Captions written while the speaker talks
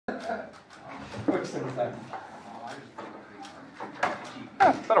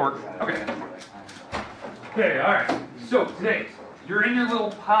That'll work. Okay. Okay, all right. So today, you're in your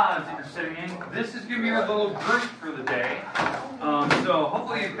little pods that you're sitting in. This is going to be your little group for the day. So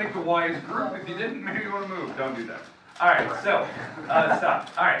hopefully you picked a wise group. If you didn't, maybe you want to move. Don't do that. All right, so stop.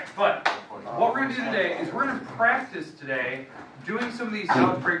 All right, but what we're going to do today is we're going to practice today doing some of these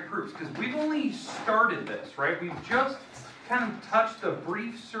algebraic proofs because we've only started this, right? We've just kind of touched the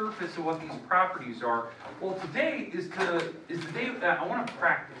brief surface of what these properties are. Well, today is the day that I want to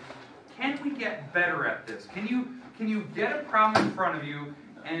practice. Can we get better at this? Can you get a problem in front of you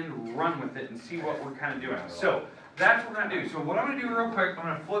and run with it and see what we're kind of doing? So that's what we're going to do. So what I'm going to do real quick, I'm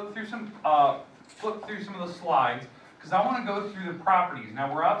going to flip through some of the slides because I want to go through the properties.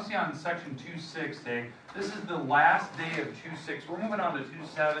 Now we're obviously on section 2.6 day. This is the last day of 2.6. We're moving on to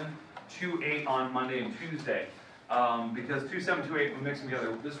 2.7, 2.8 on Monday and Tuesday. Because 2.7, 2.8, we mix them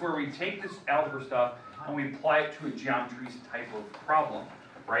together. This is where we take this algebra stuff and we apply it to a geometry type of problem,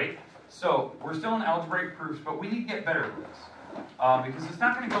 right? So we're still in algebraic proofs, but we need to get better at this because it's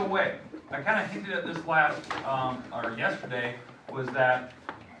not going to go away. I kind of hinted at this or yesterday, was that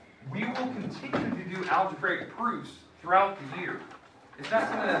we will continue to do algebraic proofs throughout the year. It's not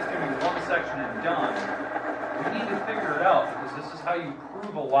something that's going to be one section and done. We need to figure it out because this is how you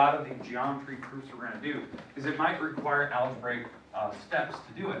prove a lot of the geometry proofs we're going to do, is it might require algebraic steps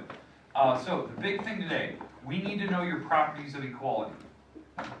to do it. So the big thing today, we need to know your properties of equality.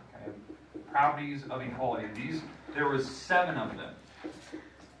 Okay? Properties of equality. There was 7 of them.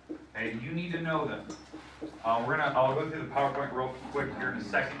 Okay, you need to know them. I'll go through the PowerPoint real quick here in a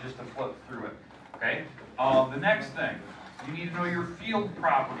second just to flip through it. Okay. The next thing, you need to know your field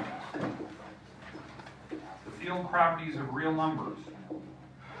properties. The field properties of real numbers.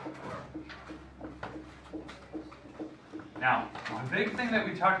 Now, the big thing that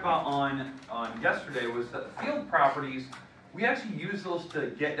we talked about on yesterday was that the field properties, we actually use those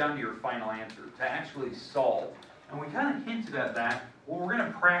to get down to your final answer, to actually solve. And we kind of hinted at that. Well, we're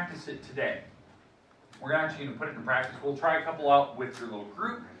going to practice it today. We're actually going to put it in practice. We'll try a couple out with your little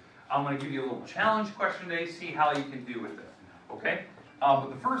group. I'm going to give you a little challenge question today, see how you can do with it. Okay? But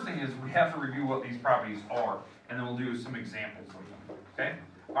the first thing is we have to review what these properties are, and then we'll do some examples of them. Okay?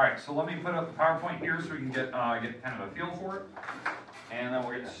 All right, so let me put up the PowerPoint here so we can get kind of a feel for it, and then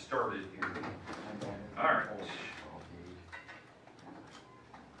we'll get started here. All right.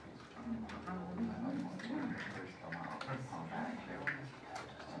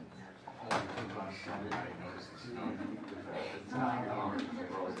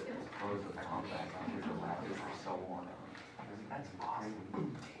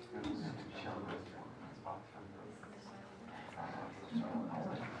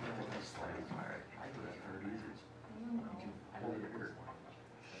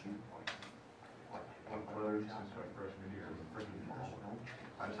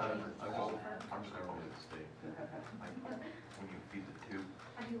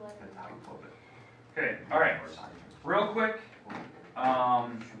 Okay, all right. Real quick.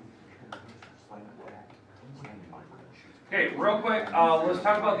 Let's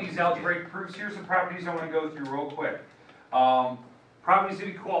talk about these algebraic proofs. Here's some properties I want to go through real quick. Properties of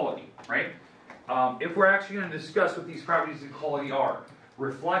equality, right? If we're actually going to discuss what these properties of equality are,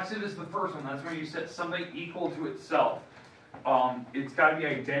 reflexive is the first one. That's when you set something equal to itself. It's got to be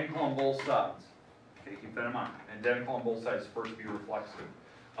identical on both sides. Okay, keep that in mind. Identical on both sides first to be reflexive.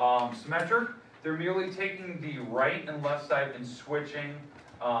 Symmetric, they're merely taking the right and left side and switching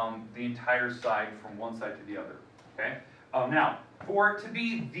the entire side from one side to the other. Okay. Now, for it to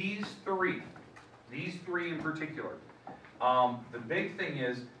be these three in particular, the big thing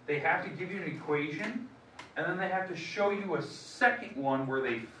is they have to give you an equation, and then they have to show you a second one where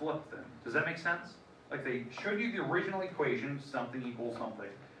they flip them. Does that make sense? Like they showed you the original equation, something equals something,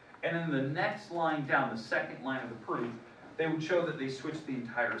 and then the next line down, the second line of the proof, they would show that they switched the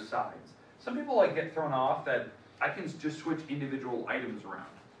entire sides. Some people get thrown off that I can just switch individual items around,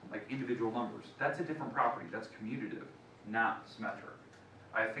 like individual numbers. That's a different property. That's commutative, not symmetric.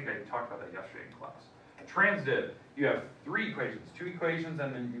 I think I talked about that yesterday in class. Transitive, you have 3 equations, 2 equations,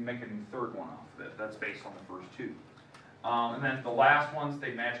 and then you make a new third one off of it. That's based on the first 2. And then the last ones,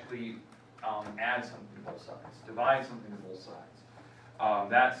 they magically add something to both sides, divide something to both sides.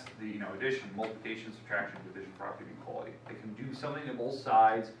 That's the addition, multiplication, subtraction, division property of equality. They can do something to both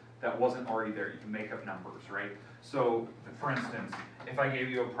sides that wasn't already there. You can make up numbers, right? So, for instance, if I gave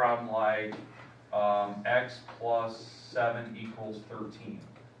you a problem like x plus 7 equals 13,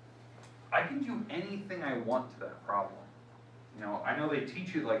 I can do anything I want to that problem. I know they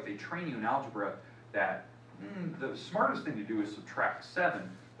teach you, they train you in algebra that the smartest thing to do is subtract 7,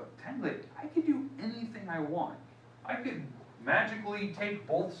 but technically, I could do anything I want. I could magically take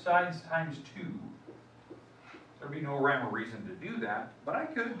both sides times 2. There'd be no rhyme or reason to do that, but I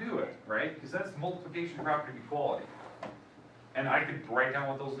could do it, right? Because that's the multiplication property of equality. And I could write down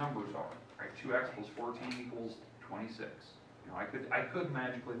what those numbers are, right? 2x plus 14 equals 26. You know, I could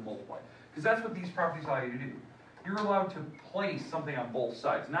magically multiply. Because that's what these properties allow you to do. You're allowed to place something on both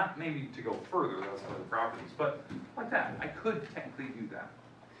sides. Not maybe to go further, that's other properties, but like that. I could technically do that.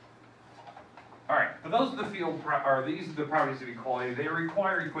 All right, but those are these are the properties of equality. They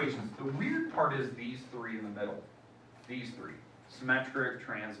require equations. The weird part is these 3 in the middle. These 3, symmetric,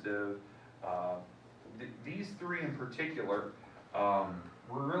 transitive. These 3 in particular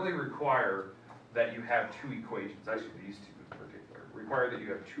really require that you have 2 equations. Actually, these 2 in particular require that you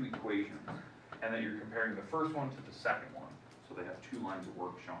have 2 equations, and that you're comparing the first one to the second one, so they have 2 lines of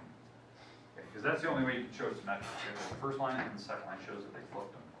work shown. Because that's the only way you can show symmetric. The first line and the second line shows that they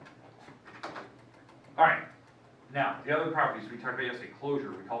flipped them. All right, now the other properties we talked about yesterday,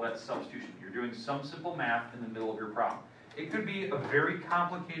 closure, we call that substitution. You're doing some simple math in the middle of your problem. It could be a very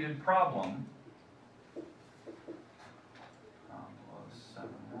complicated problem. Plus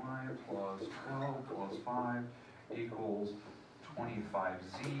 7y plus 12 plus 5 equals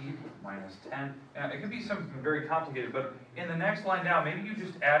 25z minus 10. Now, it could be something very complicated, but in the next line down, maybe you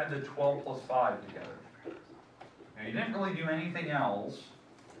just added the 12 plus 5 together. Now, you didn't really do anything else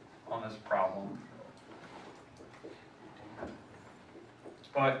on this problem,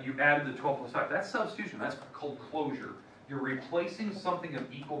 but you added the 12 plus 5. That's substitution. That's called closure. You're replacing something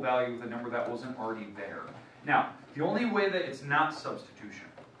of equal value with a number that wasn't already there. Now, the only way that it's not substitution,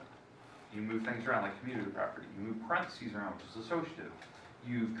 you move things around like commutative property. You move parentheses around, which is associative.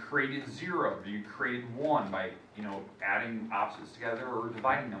 You've created 0, or you created 1 by, adding opposites together or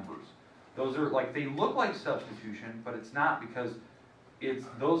dividing numbers. Those are like, they look like substitution, but it's not, because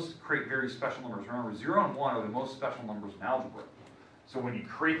those create very special numbers. Remember, 0 and 1 are the most special numbers in algebra. So when you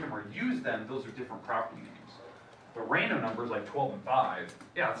create them or use them, those are different property names. But random numbers like 12 and 5,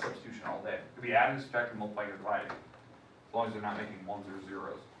 yeah, it's substitution all day. It could be adding, subtracting, multiplying, or dividing, as long as they're not making 1s or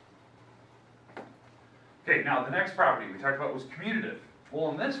 0s. Okay, now the next property we talked about was commutative.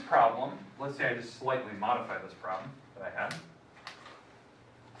 Well, in this problem, let's say I just slightly modify this problem that I had.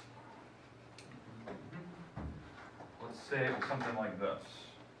 Let's say it was something like this.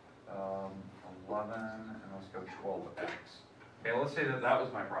 11, and let's go 12x. Okay, let's say that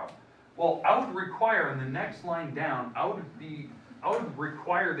was my problem. Well, I would require, in the next line down, I would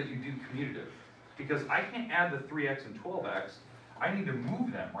require that you do commutative. Because I can't add the 3x and 12x. I need to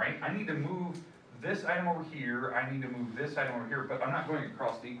move them, right? I need to move this item over here, I need to move this item over here, but I'm not going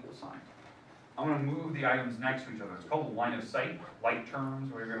across the equal sign. I'm going to move the items next to each other. It's called line of sight, light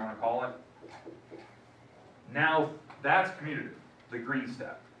terms, whatever you want to call it. Now, that's commutative, the green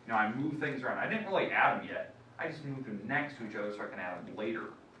step. I move things around. I didn't really add them yet. I just moved them next to each other so I can add them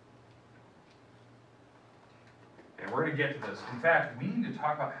later. Okay, we're going to get to this. In fact, we need to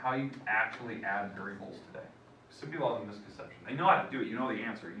talk about how you actually add variables today. Some people have a misconception. They know how to do it. You know the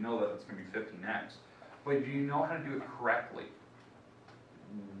answer. You know that it's going to be 15x. But do you know how to do it correctly?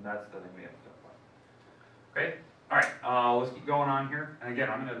 That's the thing we have to talk about. Okay? All right. Let's keep going on here. And again,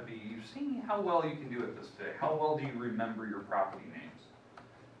 I'm going to be seeing how well you can do it this day. How well do you remember your property names?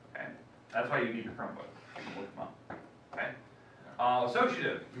 Okay? That's why you need your Chromebook. You can look them up. Okay?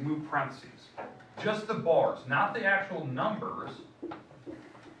 Associative. You move parentheses. Just the bars, not the actual numbers.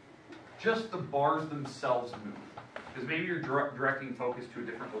 Just the bars themselves move. Because maybe you're directing focus to a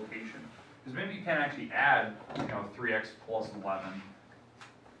different location. Because maybe you can't actually add, 3x plus 11,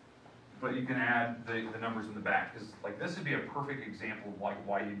 but you can add the numbers in the back. Because this would be a perfect example of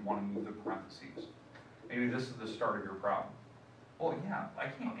why you'd want to move the parentheses. Maybe this is the start of your problem. Well, yeah, I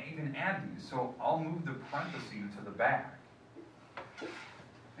can't even add these, so I'll move the parentheses to the back.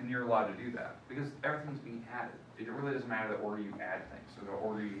 And you're allowed to do that because everything's being added. It really doesn't matter the order you add things or the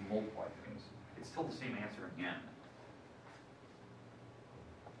order you multiply things. It's still the same answer in the end.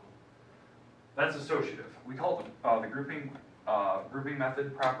 That's associative. We call it the grouping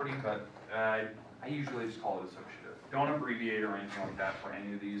method property, but I usually just call it associative. Don't abbreviate or anything like that for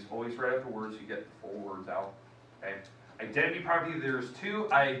any of these. Always write out the words so you get the full words out. Okay. Identity property, there's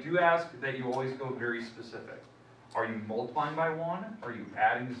 2. I do ask that you always go very specific. Are you multiplying by 1, or are you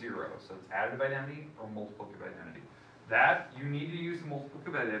adding 0? So it's additive identity or multiplicative identity. That, you need to use the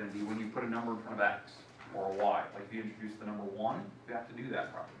multiplicative identity when you put a number in front of x or a y. Like if you introduce the number 1, you have to do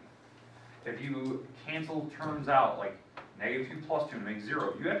that property. If you cancel terms out, like -2 plus 2 to make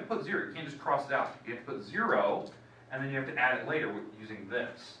 0, you have to put 0. You can't just cross it out. You have to put 0, and then you have to add it later using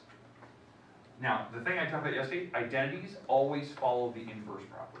this. Now, the thing I talked about yesterday, identities always follow the inverse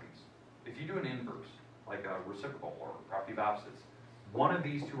properties. if you do an inverse, like a reciprocal or property of opposites, one of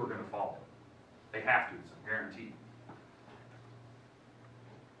these two are going to follow. They have to, it's a guarantee.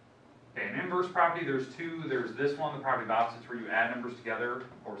 Okay, an inverse property, there's two. There's this one, the property of opposites, where you add numbers together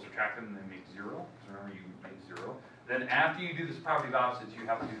or subtract them and then make 0. Because remember, you make 0. Then after you do this property of opposites, you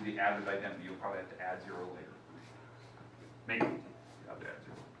have to do the additive identity. You'll probably have to add 0 later. Maybe you have to add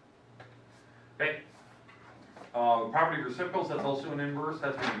 0. Okay. Property of reciprocals, that's also an inverse.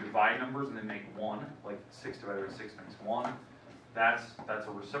 That's when you divide numbers and then make 1. Like 6 divided by 6 makes 1. That's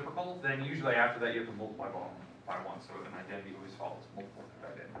a reciprocal. Then usually after that you have to multiply by 1. So an identity always follows multiple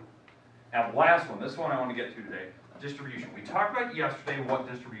identity. Now the last one, this one I want to get to today, distribution. We talked about yesterday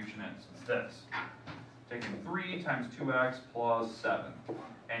what distribution is. It's this. Taking 3 times 2x plus 7.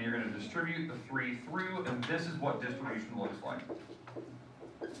 And you're going to distribute the 3 through, and this is what distribution looks like.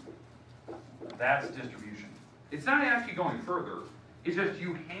 That's distribution. It's not actually going further. It's just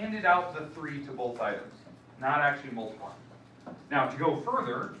you handed out the 3 to both items, not actually multiplying. Now to go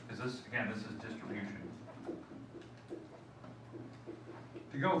further, this is distribution.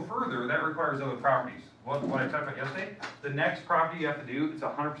 To go further, that requires other properties. What I talked about yesterday, the next property you have to do, it's a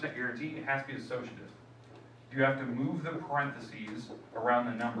 100% guarantee, it has to be associative. You have to move the parentheses around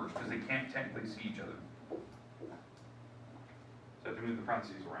the numbers because they can't technically see each other. So you have to move the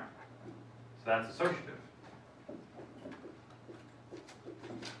parentheses around. So that's associative.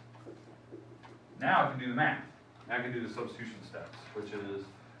 Now I can do the math. Now I can do the substitution steps, which is,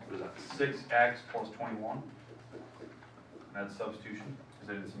 what is that, 6x plus 21. And that's substitution,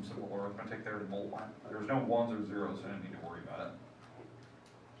 because I did some simple arithmetic there to multiply. There was no 1s or 0s, so I didn't need to worry about it.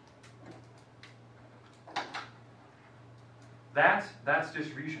 That's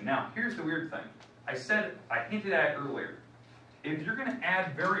distribution. Now, here's the weird thing. I hinted at it earlier. If you're going to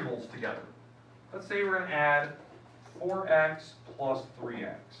add variables together, let's say we're going to add 4x plus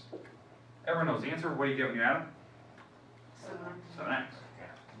 3x. Everyone knows the answer. What do you get when you add them? 7x.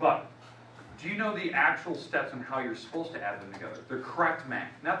 But do you know the actual steps on how you're supposed to add them together? The correct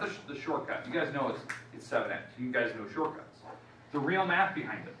math, not the shortcut. You guys know it's 7x. You guys know shortcuts. The real math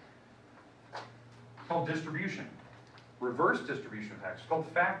behind it. It's called distribution. Reverse distribution of x. It's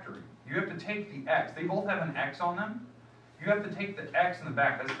called factoring. You have to take the x. They both have an x on them. You have to take the x in the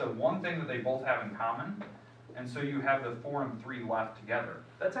back. That's the one thing that they both have in common. And so you have the 4 and 3 left together.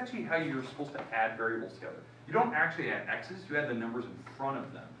 That's actually how you're supposed to add variables together. You don't actually add x's, you add the numbers in front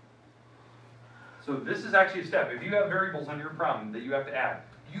of them. So this is actually a step. If you have variables on your problem that you have to add,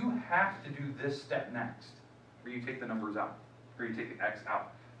 you have to do this step next, where you take the numbers out, or you take the x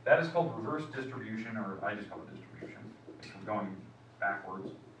out. That is called reverse distribution, or I just call it distribution. I'm going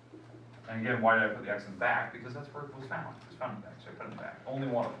backwards. And again, why did I put the x in the back? Because that's where it was found. It was found in the back, so I put it in the back. Only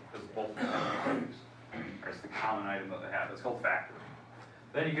one of them, because both of them. That's the common item that they have. That's called factoring.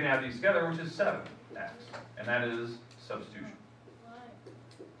 Then you can add these together, which is 7x, and that is substitution.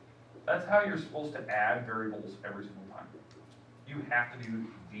 That's how you're supposed to add variables every single time. You have to do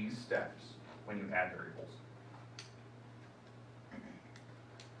these steps when you add variables.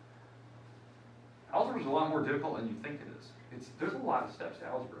 Algebra is a lot more difficult than you think it is. There's a lot of steps to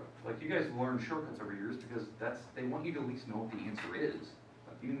algebra. Like you guys learn shortcuts over years because they want you to at least know what the answer is.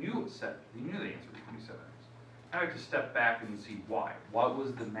 You knew you knew the answer was 27x. Now I have to step back and see why. What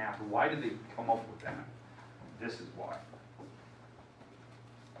was the math? Why did they come up with that? This is why.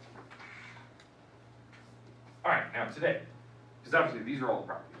 All right, now today, because obviously these are all the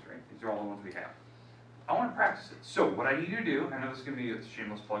properties, right? These are all the ones we have. I want to practice it. So what I need you to do, I know this is going to be a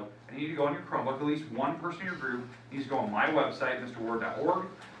shameless plug, I need you to go on your Chromebook, at least one person in your group needs to go on my website, mrward.org,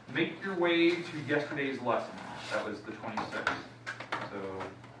 make your way to yesterday's lesson. That was the 26th. So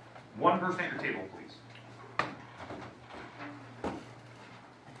one person at your table, please.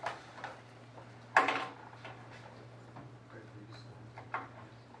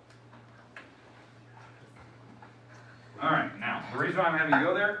 All right, now, the reason why I'm having you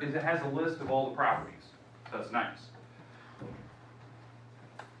go there is it has a list of all the properties. So that's nice.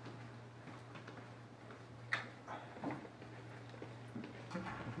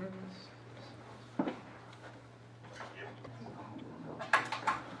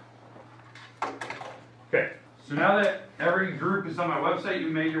 Okay, so now that every group is on my website, you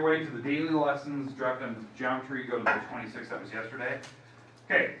made your way to the daily lessons, drop down to geometry, go to the 26th, that was yesterday.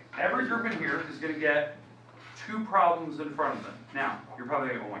 Okay, every group in here is going to get 2 problems in front of them. Now, you're probably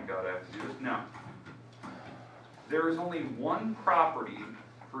going, oh my god, I have to do this. No. There is only one property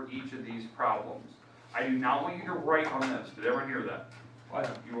for each of these problems. I do not want you to write on this. Did everyone hear that?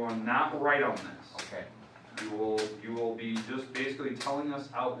 What? You will not write on this. Okay. You will be just basically telling us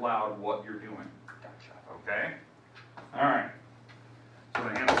out loud what you're doing. Gotcha. Okay? Alright. I'm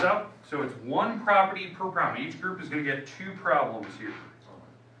going to hand this out. So it's one property per problem. Each group is going to get 2 problems here.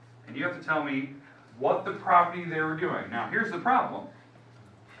 And you have to tell me what the property they were doing. Now, here's the problem,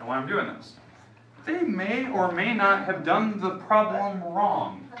 and why I'm doing this. They may or may not have done the problem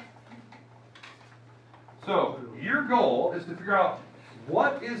wrong. So, your goal is to figure out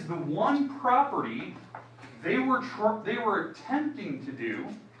what is the one property they were attempting to do,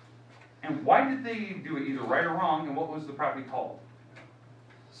 and why did they do it either right or wrong, and what was the property called?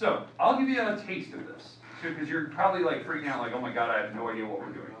 So, I'll give you a taste of this, because you're probably like freaking out like, oh my god, I have no idea what we're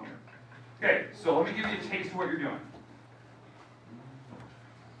doing here. Okay, so let me give you a taste of what you're doing.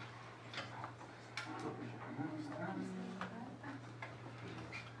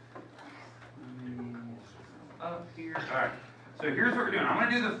 Up here. Alright, so here's what we're doing. I'm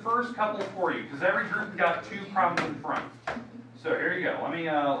going to do the first couple for you, because every group got 2 problems in front. So here you go. Let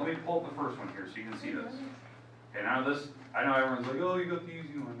me pull up the first one here so you can see this. Okay, now this, I know everyone's like, oh, you got the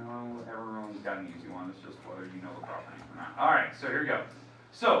easy one. No, everyone's got an easy one. It's just whether you know the property or not. Alright, so here we go.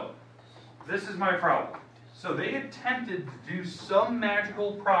 So, this is my problem. So they attempted to do some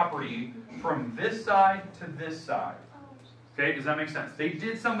magical property from this side to this side. Okay, does that make sense? They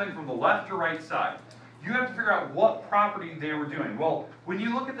did something from the left to right side. You have to figure out what property they were doing. Well, when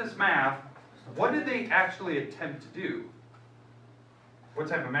you look at this math, what did they actually attempt to do? What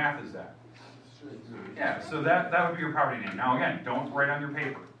type of math is that? Yeah, so that would be your property name. Now again, don't write on your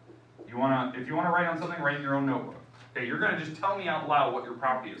paper. If you want to write on something, write in your own notebook. Okay, you're going to just tell me out loud what your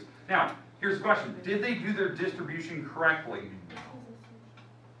property is. Now, here's the question. Did they do their distribution correctly?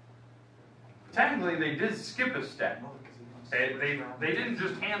 Technically, they did skip a step. They didn't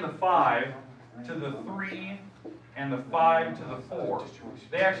just hand the 5 to the 3 and the 5 to the 4.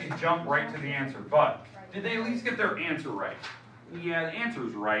 They actually jumped right to the answer. But did they at least get their answer right? Yeah, the answer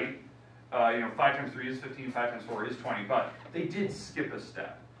is right. 5 times 3 is 15, 5 times 4 is 20. But they did skip a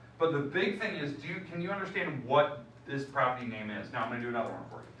step. But the big thing is, can you understand what this property name is? Now I'm going to do another one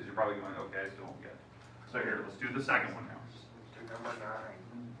for you, because you're probably going, okay, I still don't get it. So here, let's do the second one now. Number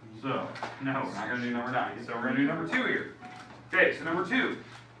 9. So, no, we're not going to do number 9. So we're going to do number 2 here. Okay, so number 2.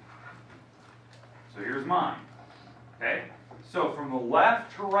 So here's mine. Okay? So from the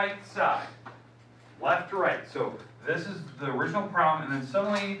left to right side. Left to right. So this is the original problem, and then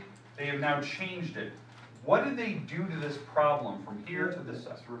suddenly they have now changed it. What did they do to this problem from here to this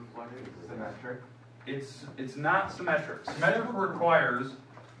side? Symmetric. It's not symmetric. Symmetric requires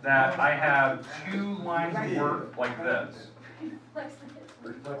that I have 2 lines of work like this.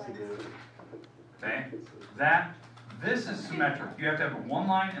 Okay? This is symmetric. You have to have 1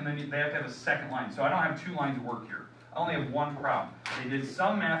 line, and then they have to have a second line. So I don't have 2 lines of work here. I only have 1 problem. They did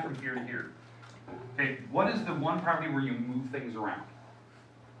some math from here to here. Okay, what is the one property where you move things around?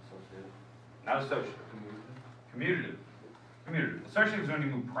 Not associative. Commutative. Commutative. Associative is when you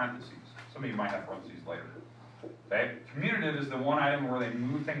move parentheses. Some of you might have parentheses later. Okay? Commutative is the one item where they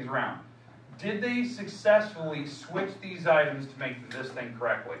move things around. Did they successfully switch these items to make this thing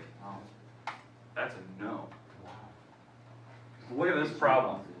correctly? That's a no. Look at this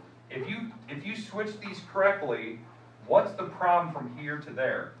problem. If you switch these correctly, what's the problem from here to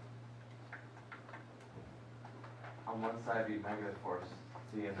there? On one side be negative force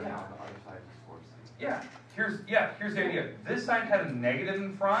C, and then on the other side is force C. Here's the idea. This side had a negative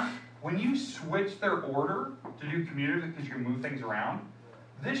in front. When you switch their order to do commutative because you can move things around,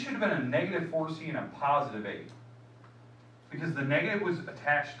 this should have been a negative 4C and a positive 8. Because the negative was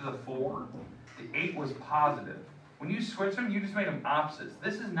attached to the 4, the 8 was positive. When you switch them, you just made them opposites.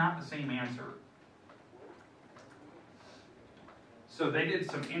 This is not the same answer. So they did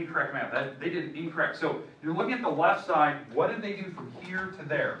some incorrect math. They did incorrect. So you're looking at the left side. What did they do from here to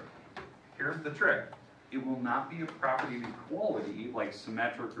there? Here's the trick. It will not be a property of equality like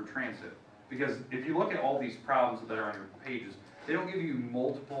symmetric or transitive. Because if you look at all these problems that are on your pages, they don't give you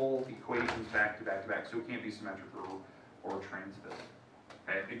multiple equations back to back to back. So it can't be symmetric or transitive.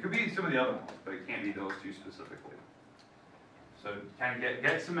 Okay? It could be some of the other ones, but it can't be those 2 specifically. So kind of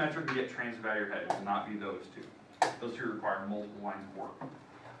get symmetric and get transitive out of your head. It will not be those 2. Those 2 require multiple lines of work.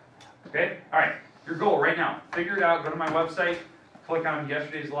 Okay? Alright. Your goal right now. Figure it out. Go to my website. Click on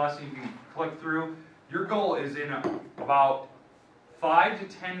yesterday's lesson. You can click through. Your goal is in about 5 to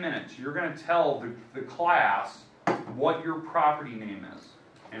 10 minutes. You're going to tell the class what your property name is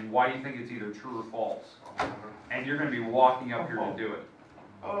and why you think it's either true or false. And you're going to be walking up here to do it.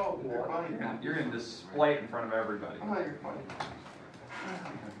 Oh, you're funny. You're going to display it in front of everybody. Oh, you're funny.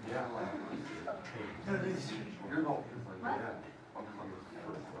 Yeah. You're not.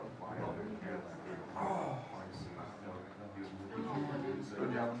 Oh.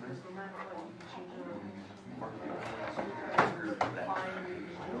 Good job.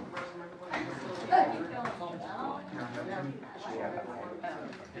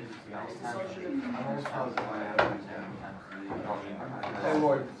 Hey,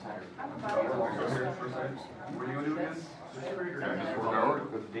 Lord. What are you doing again?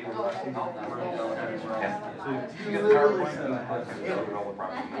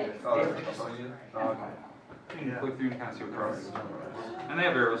 You can click through and kind of see what progress is. And they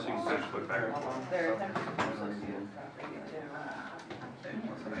have arrows so you can just click back.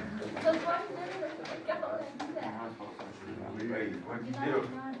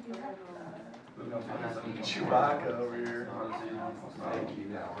 Chewbacca over here.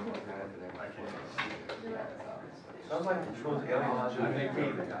 Sounds like those aliens.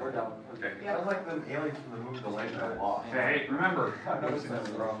 Sounds like the aliens from the movie The Land of the Lost. Okay, remember,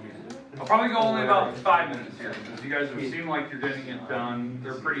 I'll probably go only about 5 minutes here, because you guys have seemed like you're getting it done.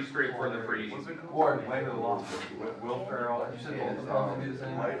 They're pretty straightforward, they're pretty easy. Or Land of the Lost. Will Ferrell. You said both of them will be the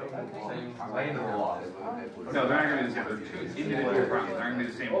same? Land of the Lost. No, they're not going to be the same. They're two individual properties. They're not going to be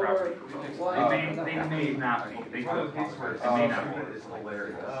the same property. They may not be. They could, they may not be. It's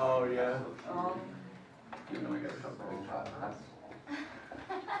hilarious. Oh, yeah.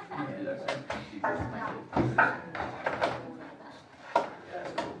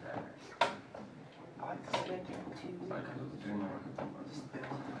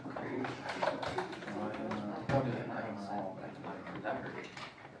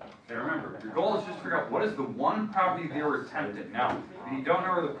 Okay, remember, your goal is just to figure out what is the one property they were attempting. Now, if you don't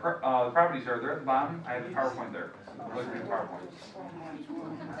know where the properties are, they're at the bottom. I have the PowerPoint there. Look at the PowerPoint.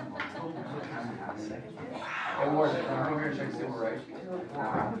 Hey, Ward, can you come here and check civil rights?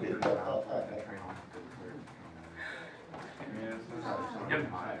 Yep.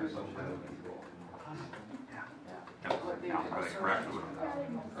 Now, correct.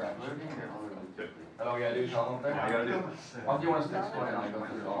 Oh, yeah, dude, tell them. I gotta do. Well, if you want us to explain, I'll go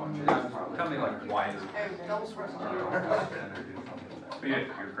through it all. Tell me like why is it? But yeah,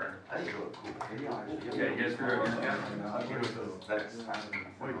 you're correct. Okay, you guys figure out your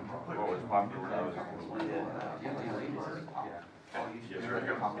I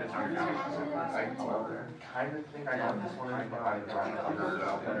kind of think I know this one.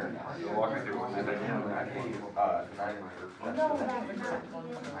 Walk me through.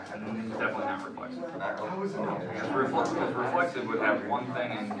 Definitely not reflexive. Because reflexive would have one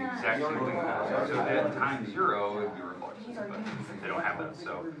thing and the exact same thing. So at time 0, it would be reflexive. But they don't have that,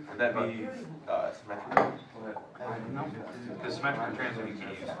 so. Would that be symmetrical? No. The symmetric transfer you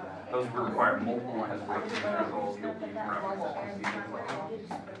can't use. Those would require multiple lines of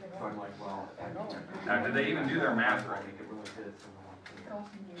Now, did they even do their math right?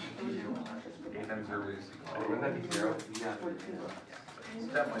 8 times 0 is Wouldn't that be 0? It's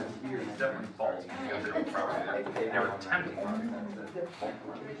definitely false because they were probably they were attempting.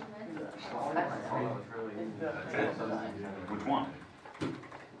 Which one?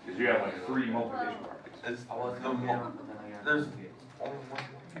 Because you have like 3 multiplication properties. There's only one.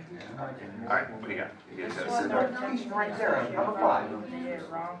 Alright, what do you got? You guys got Right there, number 5.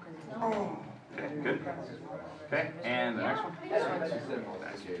 Okay, good. Okay, and the next one? You guys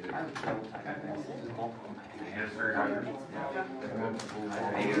figured out yours?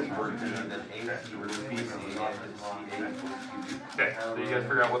 Okay, so you guys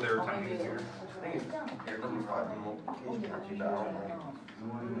figured out what they were attempting to do?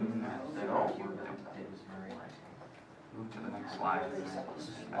 Move to the next slide.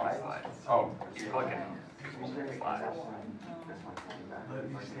 Next slide. Oh, you're clicking. Slide.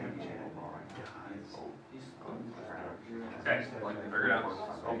 Okay, figure it out.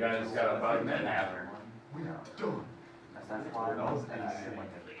 You guys got about a minute and a half here.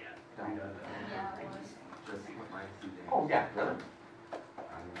 Oh, yeah, really?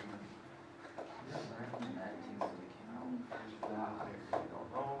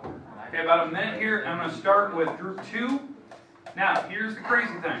 Okay, about a minute here. I'm going to start with group 2. Now, here's the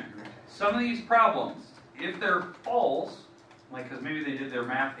crazy thing. Some of these problems, if they're false, like because maybe they did their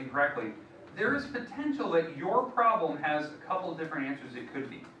math incorrectly, there is potential that your problem has a couple of different answers it could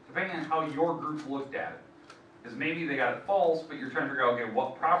be, depending on how your group looked at it. Because maybe they got it false, but you're trying to figure out, okay,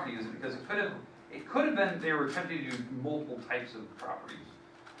 what property is it? Because it could have been they were attempting to do multiple types of properties.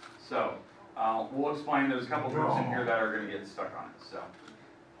 So we'll explain. There's a couple of groups in here that are going to get stuck on it. So,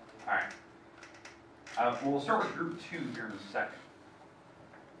 all right. We'll start with group 2 here in a second.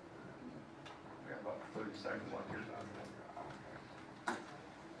 We got about 30 seconds left here.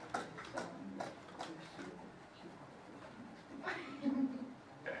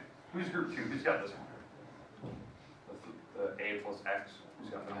 Okay. Who's group 2? Who's got this one? The A plus X. Who's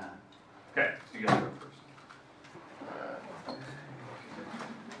got that one? Okay, so you guys go first.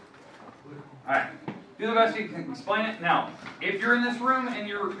 Alright. Do the best you can explain it. Now, if you're in this room and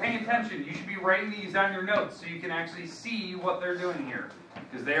you're paying attention, you should be writing these on your notes so you can actually see what they're doing here.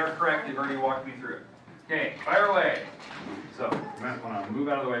 Because they are correct. They've already walked me through it. Okay, fire away. So, you might want to move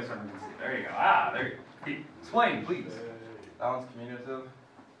out of the way so everyone can see. There you go. There you go. Okay, explain, please. That one's commutative.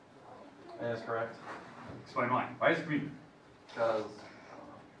 And it's correct. Explain why. Why is it commutative? Because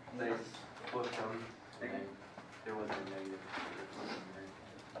they split them, and there was a negative.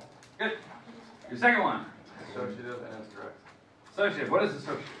 Good. Your second one. Associative and it's correct. Associative. What is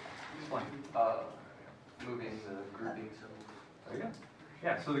associative? Explain. Moving the grouping symbol. There you go.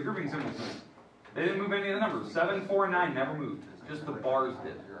 Yeah, so the grouping symbols moved. They didn't move any of the numbers. 7, 4, and 9 never moved. Just the bars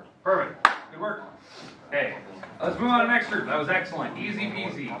did. Perfect. Good work. Okay. Let's move on to the next group. That was excellent. Easy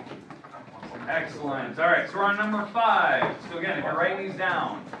peasy. Excellent. All right, so we're on number 5. So again, if you're writing these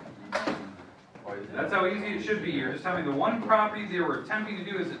down, that's how easy it should be. You're just telling me the one property they were attempting to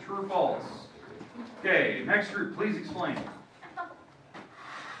do, is it true or false? Okay, next group, please explain.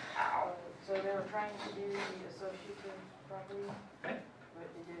 So they were trying to do the associative property, Okay. but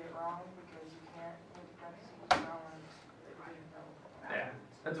they did it wrong because you can't move the parentheses around the division. Yeah,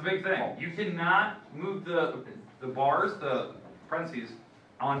 that's a big thing. You cannot move the bars, the parentheses,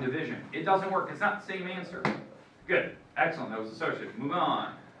 on division. It doesn't work. It's not the same answer. Good. Excellent. That was associative. Move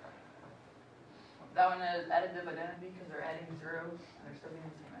on. That one is additive identity because they're adding zeros and they're still getting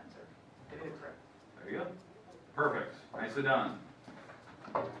the same answer. They did it correct. There you go. Perfect. Nicely done.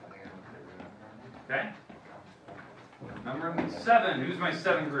 Okay. Number 7. Who's my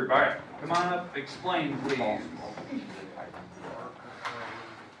 7 group? All right. Come on up. Explain, please.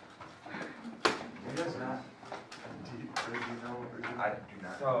 I do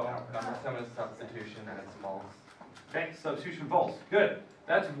not. So, number 7 is substitution, and it's false. Okay, substitution false. Good.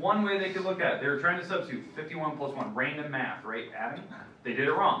 That's one way they could look at it. They were trying to substitute 51 plus 1. Random math, right, Adam? They did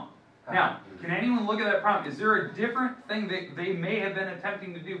it wrong. Now, can anyone look at that problem? Is there a different thing that they may have been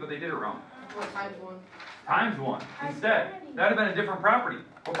attempting to do, but they did it wrong? Well, times 1. Times 1 instead. That would have been a different property.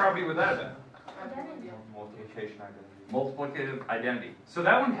 What property would that have been? Multiplication identity. Multiplicative identity. So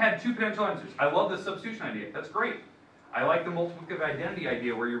that one had 2 potential answers. I love the substitution idea. That's great. I like the multiplicative identity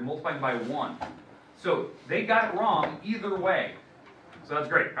idea where you're multiplying by 1. So they got it wrong either way. So that's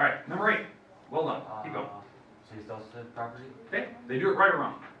great. All right, number 8. Well done. Keep going. So you still said property? Okay, they do it right or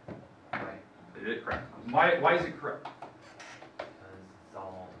wrong? Right. They did it correct. Why is it correct? Because it's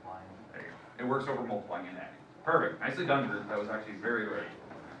all multiplying. There you go. It works over multiplying and adding. Perfect. Nicely done, group. That was actually very good.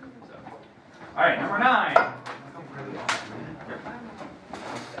 So. All right, number 9.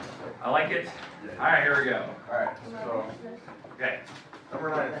 I like it. All right, here we go. Alright, so Okay. number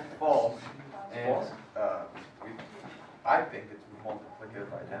 9 is false. And False? I think it's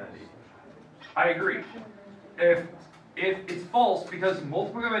multiplicative identity. I agree. If it's false because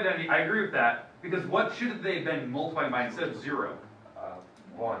multiplicative identity, I agree with that. Because what should they have been multiplying by instead of 0?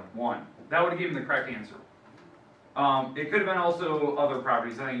 1. 1. That would have given the correct answer. It could have been also other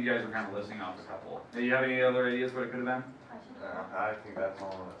properties. I think you guys were kind of listing off a couple. Do you have any other ideas what it could have been? I think that's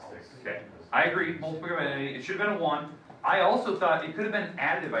all that sticks. Okay. I agree. Multiplicative identity. It should have been a 1. I also thought it could have been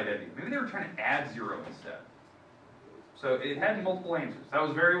additive identity. Maybe they were trying to add 0 instead. So it had multiple answers. That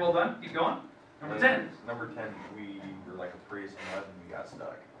was very well done. Keep going. Number 10. Number 10, we were like a priest and let and we got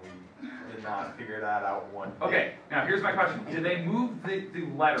stuck. We did not figure that out one day. Okay, now here's my question. Did they move the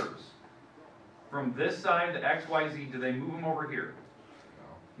letters from this side to X, Y, Z? Did they move them over here?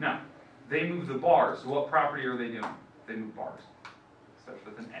 No. They moved the bars. So what property are they doing? They move bars. Starts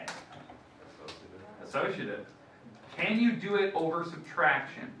with an A. Associative. Can you do it over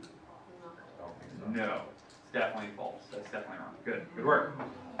subtraction? Don't think so. No. It's definitely false. That's definitely wrong. Good. Good work.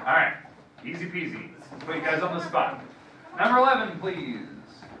 All right. Easy peasy. Let's put you guys on the spot. Number 11, please.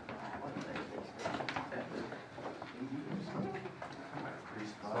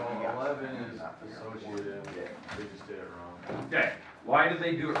 So 11 is associative. They just did it wrong. Okay. Why did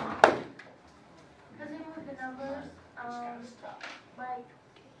they do it wrong? Because they moved the numbers, like,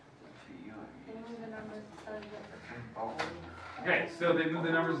 they moved the numbers instead of the... Okay, so they moved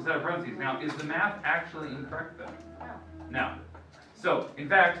the numbers instead of parentheses. Now, is the math actually incorrect then? No. So, in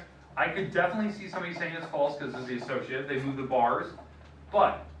fact, I could definitely see somebody saying it's false because of the associative. They moved the bars,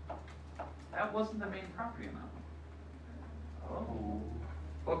 but that wasn't the main property in that one. Oh.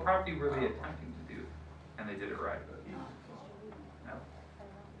 What property were they attempting to do? And they did it right. No.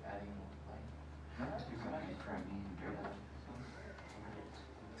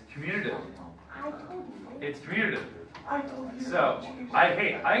 It's commutative. It's commutative. So, I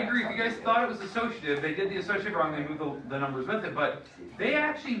agree. If you guys thought it was associative, they did the associative wrong, they moved the numbers with it, but they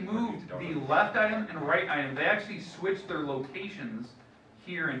actually moved the left item and right item. They actually switched their locations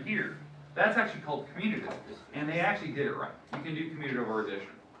here and here. That's actually called commutative, and they actually did it right. You can do commutative or addition.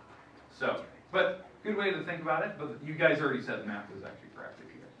 So, but good way to think about it, but you guys already said the math was actually correct if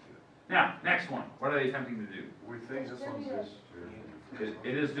you guys do it. Now, next one. What are they attempting to do? We think this one's distributed.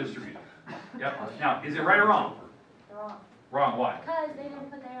 It is distributive. Yep. Now, is it right or wrong? Wrong. Wrong, why? Because they didn't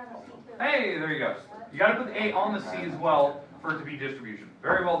put the A on the C too. Hey, there you go. You got to put the A on the C as well for it to be distribution.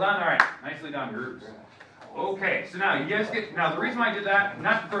 Very well done. All right, nicely done, groups. Okay, so now you guys get. Now the reason why I did that,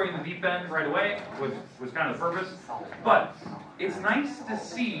 not to throw you in the deep end right away, was kind of the purpose. But it's nice to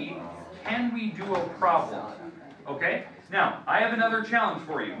see, can we do a problem? Okay. Now I have another challenge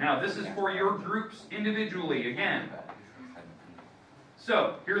for you. Now this is for your groups individually again.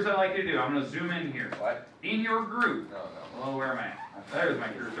 So here's what I'd like you to do. I'm going to zoom in here. What? In your group. Well, where am I? There's my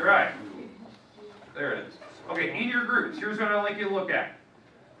cursor. All right. There it is. Okay, in your groups, here's what I'd like you to look at.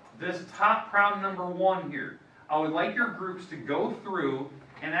 This top problem number 1 here. I would like your groups to go through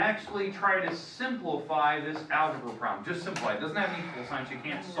and actually try to simplify this algebra problem. Just simplify it. It doesn't have any equal signs, so you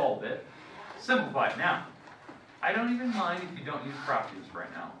can't solve it. Simplify it. Now, I don't even mind if you don't use properties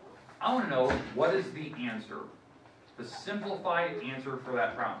right now. I want to know what is the answer. The simplified answer for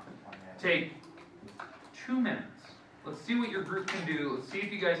that problem. Take 2 minutes. Let's see what your group can do. Let's see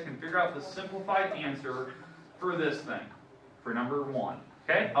if you guys can figure out the simplified answer for this thing, for number 1.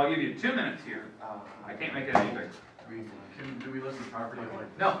 Okay? I'll give you 2 minutes here. I can't make it any bigger. Do we list the property of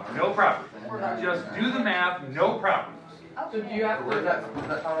like? No property. Just do the math, no problems. So do you have Where's to, that, was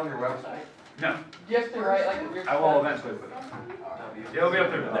that found on your website? No. do you have to write like your I will steps? eventually put it up. It'll be up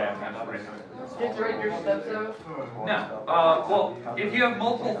there today. I'm not right now. Do you have to write your steps out? No. Well, if you have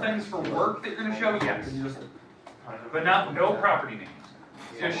multiple things for work that you're going to show, yes. But no property names.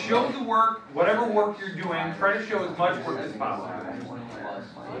 Just show the work, whatever work you're doing, try to show as much work as possible.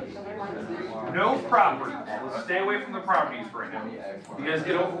 No properties. Let's stay away from the properties for right now. You guys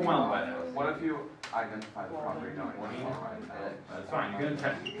get overwhelmed by that. What if you identify the property knowing? That's fine, you can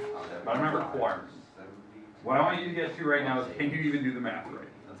attempt it. But remember requires. What I want you to get to right now is, can you even do the math right?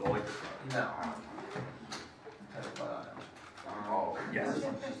 That's all I care about. No. Oh, Yes.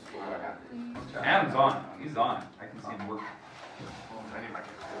 Adam's on. He's on. I can see him working.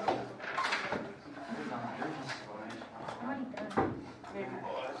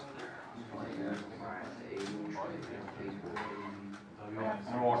 I'm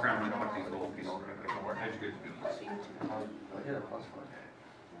gonna walk around and collect these little pieces. Educate students.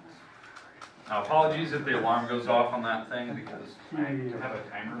 Now, apologies if the alarm goes off on that thing because I have a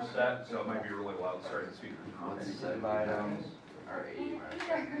timer set, so it might be really loud starting the speakers.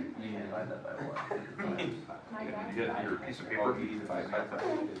 Did you get your piece of paper?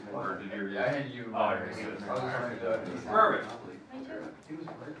 Or did you? Yeah, I had you. Oh, here it is. I was trying to do it. Perfect.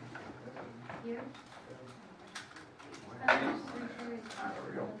 Here.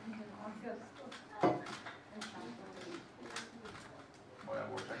 Oh, yeah,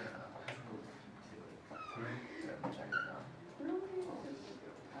 we're checking it out. Yeah, we're checking it out.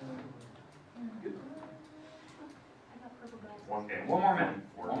 Okay, one more minute.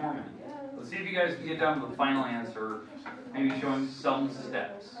 One more minute. Let's see if you guys can get down to the final answer, maybe showing some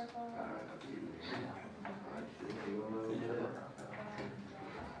steps.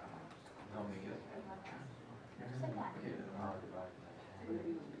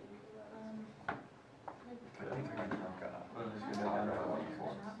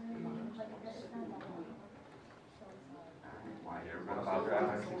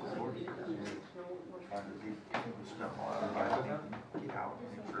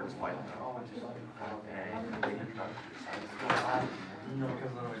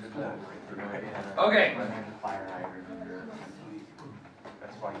 Okay.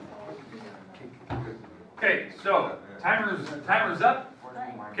 Okay, so timer's up.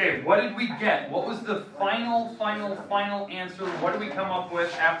 Okay, what did we get? What was the final answer? What did we come up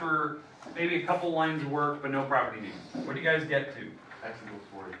with after maybe a couple lines of work but no property names? What do you guys get to? X equals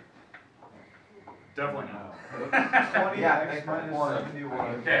 40. Definitely not. 20x minus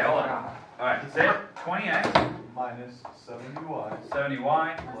 70y. Okay, hold on. Alright, say it. 20x Minus 70y.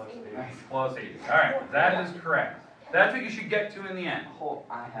 70y Plus 80. plus 80. Alright, that is correct. That's what you should get to in the end.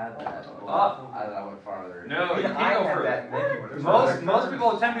 I had that. Up. I went farther. No, you can't go further. Most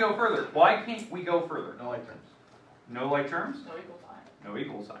people attempt to go further. Why can't we go further? No like terms. No like terms? No equal sign. No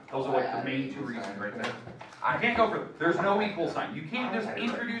equal sign. Those are like the main 2 reasons right there. I can't go further. There's no equal sign. You can't just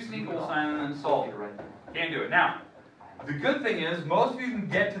introduce an equal sign and then solve it. Can't do it. Now, the good thing is most of you can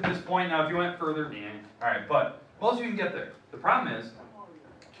get to this point. Now, if you went further, alright, but most of you can get there. The problem is,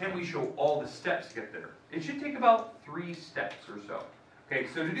 can we show all the steps to get there? It should take about 3 steps or so. Okay,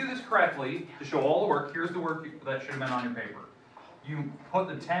 so to do this correctly, to show all the work, here's the work that should have been on your paper. You put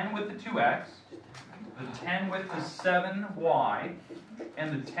the 10 with the 2x, the 10 with the 7y,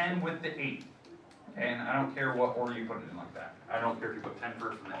 and the 10 with the 8. And I don't care what order you put it in like that. I don't care if you put 10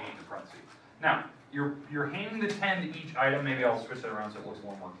 first and the 8 in parentheses. Now, you're handing the 10 to each item. Maybe I'll switch it around so it looks a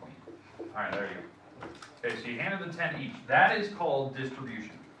little more clean. All right, there you go. Okay, so you handed the 10 to each. That is called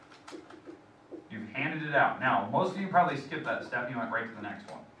distribution. You've handed it out. Now, most of you probably skipped that step. You went right to the next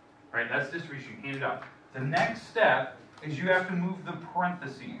one. Right, that's distribution. You hand it out. The next step is you have to move the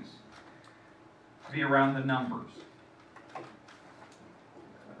parentheses to be around the numbers.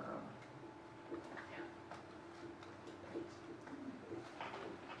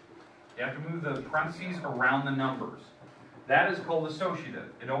 You have to move the parentheses around the numbers. That is called associative.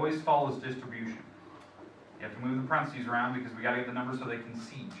 It always follows distribution. You have to move the parentheses around because we got to get the numbers so they can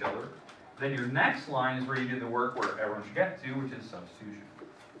see each other. Then your next line is where you do the work where everyone should get to, which is substitution.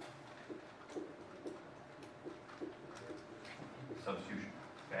 Substitution.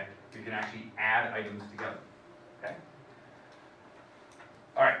 Okay? You can actually add items together. Okay?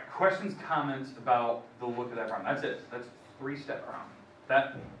 All right. Questions, comments about the look of that problem? That's it. That's a 3-step problem.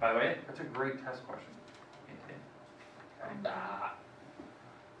 That, by the way, that's a great test question. Okay.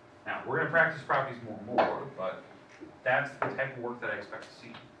 Now, we're going to practice properties more, but that's the type of work that I expect to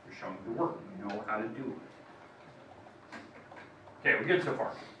see. You're showing the work. You know how to do it. Okay, we're good so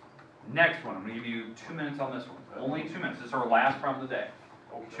far. Next one, I'm going to give you 2 minutes on this one. Only 2 minutes. This is our last problem of the day.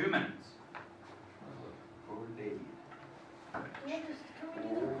 2 minutes.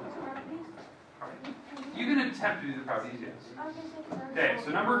 You can attempt to do the properties, yes. Okay,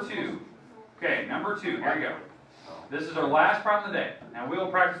 so number 2. Okay, number 2, here we go. This is our last problem of the day. Now, we'll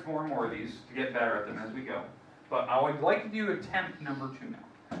practice more and more of these to get better at them as we go. But I would like you to attempt number 2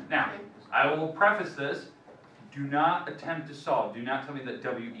 now. Now, I will preface this. Do not attempt to solve. Do not tell me that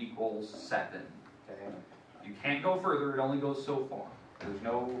W equals 7. Okay? You can't go further. It only goes so far. There's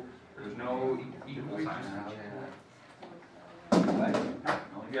no equal sign. You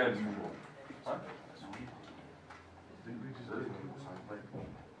gotta do what?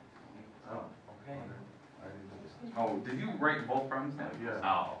 Oh, did you write both problems down? Yeah.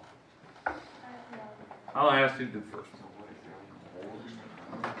 Oh. I'll ask you to do the first one.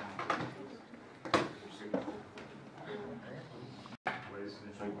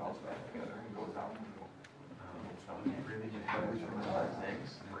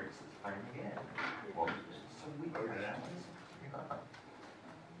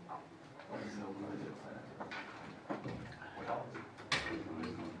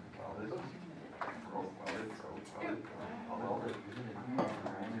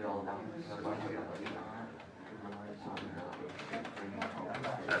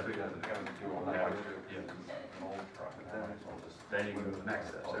 Then you can go to the next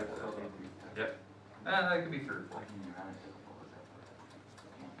step. Yep. That could be 3 or 4.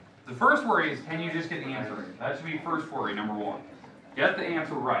 The first worry is, can you just get the answer right? That should be first worry, number 1. Get the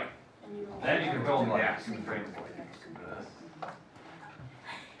answer right. Then you can fill in the gaps.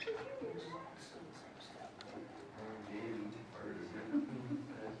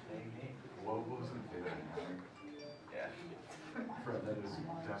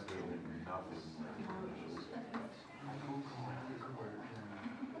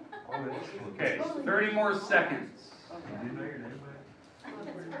 Okay, 30 more seconds.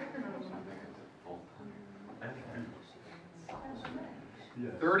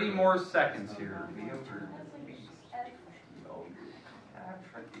 30 more seconds here.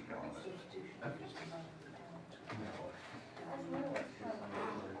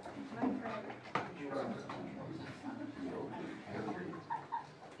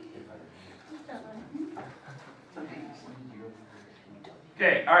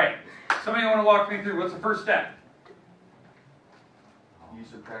 Okay, all right. Somebody want to walk me through what's the first step? You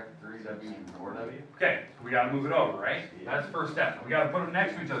subtract 3W from 4W? Okay, so we got to move it over, right? That's the first step. We got to put them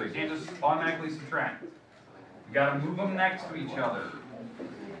next to each other. You can't just automatically subtract. We got to move them next to each other.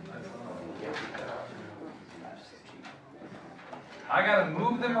 I got to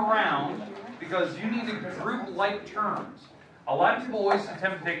move them around because you need to group like terms. A lot of people always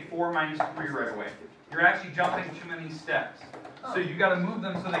attempt to take 4 minus 3 right away. You're actually jumping too many steps. So you got to move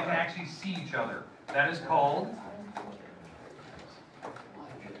them so they can actually see each other. That is called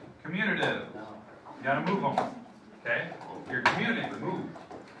commutative. You got to move them. Okay? You're commuting. Move.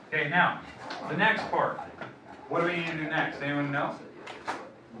 Okay, now, the next part. What do we need to do next? Anyone know?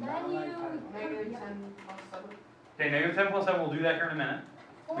 Negative 10 plus 7. Okay, negative 10 plus 7. We'll do that here in a minute.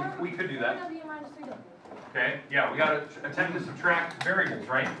 We could do that. Okay, yeah, we got to attempt to subtract variables,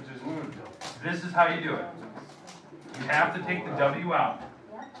 right? Which is, this is how you do it. You have to take the W out.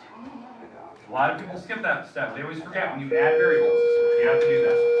 A lot of people skip that step. They always forget when you add variables. You have to do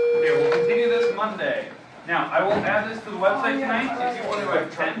that. Okay, we'll continue this Monday. Now, I will add this to the website tonight if you want to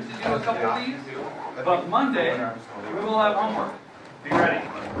attempt to do a couple of these. But Monday, we will have homework. Be ready.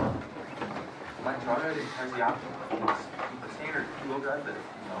 My daughter has the option. It's the standard two-wheel drive,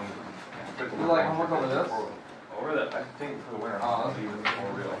 but Is it like homework over this? Over that. I think for the winter, Oh, I'll be with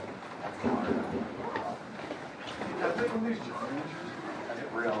more real. I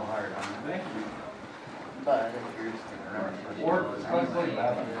get real hard on it. Thank you. But if you're just remember, Or, it's like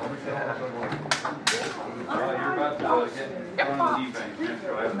that. You're about to get thrown on the deep end. You can't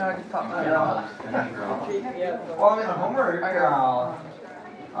throw it. No, I just popped that. Well, I mean, homework,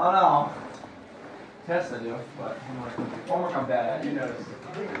 oh no. Tests I do, but homework I'm bad at, you notice.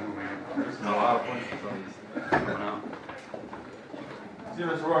 There's a lot of points on these. See you,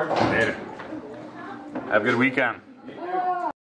 Mr. Ward. Later. Have a good weekend.